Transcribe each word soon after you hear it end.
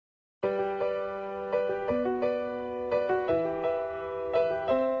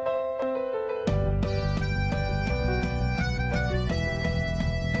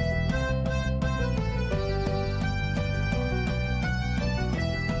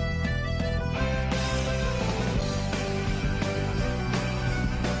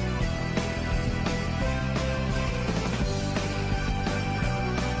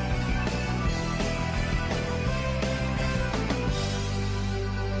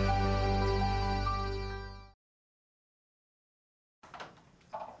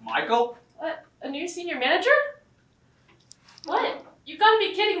Michael? What? A new senior manager? What? You gotta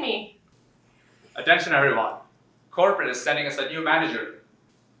be kidding me. Attention everyone. Corporate is sending us a new manager.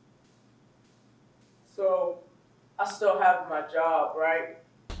 So, I still have my job, right?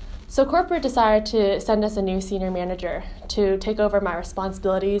 So corporate decided to send us a new senior manager to take over my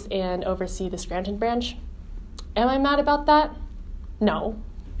responsibilities and oversee the Scranton branch. Am I mad about that? No.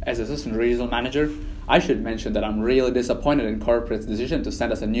 As assistant regional manager, I should mention that I'm really disappointed in corporate's decision to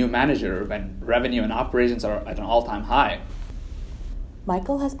send us a new manager when revenue and operations are at an all-time high.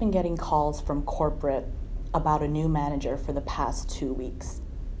 Michael has been getting calls from corporate about a new manager for the past 2 weeks.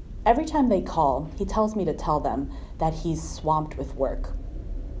 Every time they call, he tells me to tell them that he's swamped with work.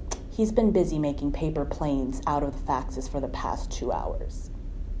 He's been busy making paper planes out of the faxes for the past 2 hours.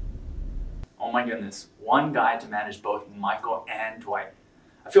 Oh my goodness, one guy to manage both Michael and Dwight.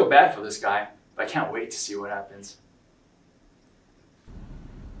 I feel bad for this guy, but I can't wait to see what happens.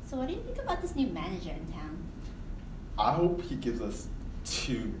 So what do you think about this new manager in town? I hope he gives us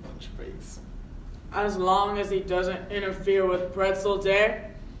 2 lunch breaks. As long as he doesn't interfere with pretzel day,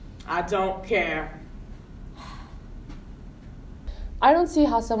 I don't care. I don't see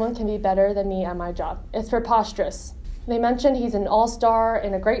how someone can be better than me at my job. It's preposterous. They mentioned he's an all-star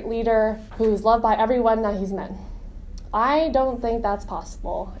and a great leader who's loved by everyone that he's met. I don't think that's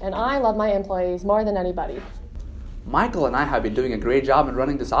possible, and I love my employees more than anybody. Michael and I have been doing a great job in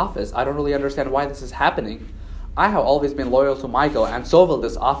running this office. I don't really understand why this is happening. I have always been loyal to Michael, and so will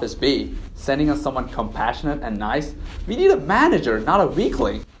this office be. Sending us someone compassionate and nice? We need a manager, not a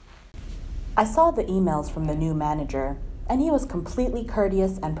weakling. I saw the emails from the new manager, and he was completely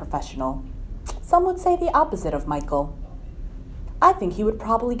courteous and professional. Some would say the opposite of Michael. I think he would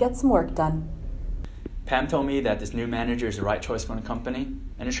probably get some work done. Pam told me that this new manager is the right choice for the company,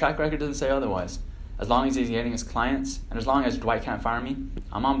 and his track record doesn't say otherwise. As long as he's getting his clients, and as long as Dwight can't fire me,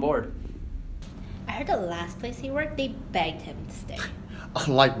 I'm on board. I heard the last place he worked, they begged him to stay.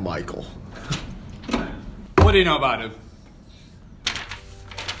 Unlike Michael. What do you know about him?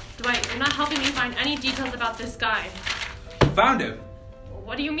 Dwight, you're not helping me find any details about this guy. Found him.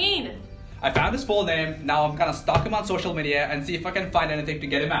 What do you mean? I found his full name. Now I'm gonna stalk him on social media and see if I can find anything to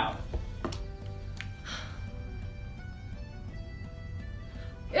get him out.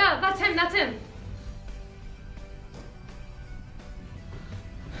 Yeah, that's him.